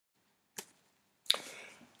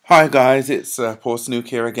Hi guys, it's Paul Snook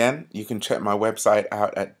here again. You can check my website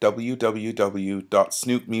out at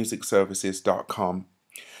www.snookmusicservices.com.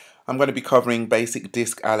 I'm going to be covering basic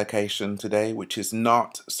disk allocation today, which is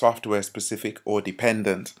not software specific or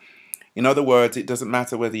dependent. In other words, it doesn't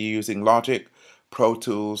matter whether you're using Logic, Pro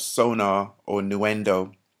Tools, Sonar, or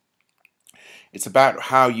Nuendo. It's about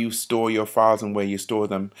how you store your files and where you store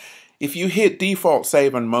them. If you hit default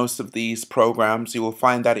save on most of these programs, you will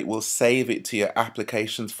find that it will save it to your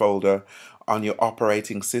applications folder on your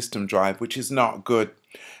operating system drive, which is not good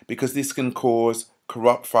because this can cause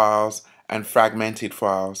corrupt files and fragmented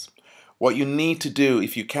files. What you need to do,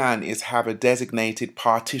 if you can, is have a designated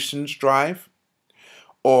partitions drive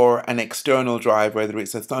or an external drive, whether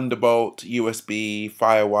it's a Thunderbolt, USB,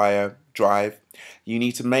 Firewire drive. You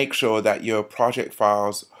need to make sure that your project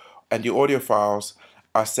files and your audio files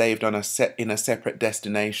are saved on in a separate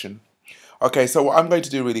destination. Okay, so what I'm going to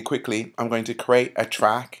do really quickly, I'm going to create a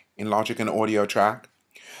track in Logic, an audio track.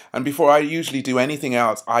 And before I usually do anything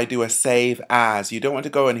else, I do a save as. You don't want to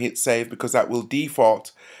go and hit save because that will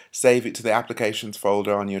default save it to the applications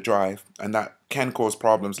folder on your drive, and that can cause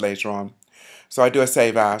problems later on. So I do a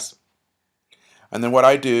save as. And then what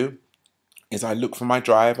I do is I look for my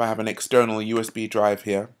drive. I have an external USB drive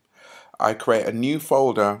here. I create a new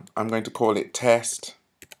folder. I'm going to call it test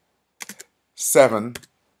 7.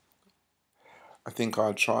 I think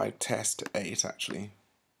I'll try test 8 actually.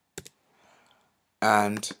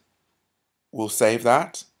 And we'll save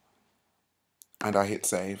that. And I hit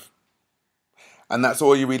save. And that's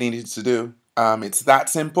all you really need to do. It's that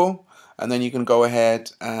simple. And then you can go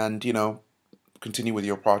ahead and, continue with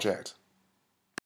your project.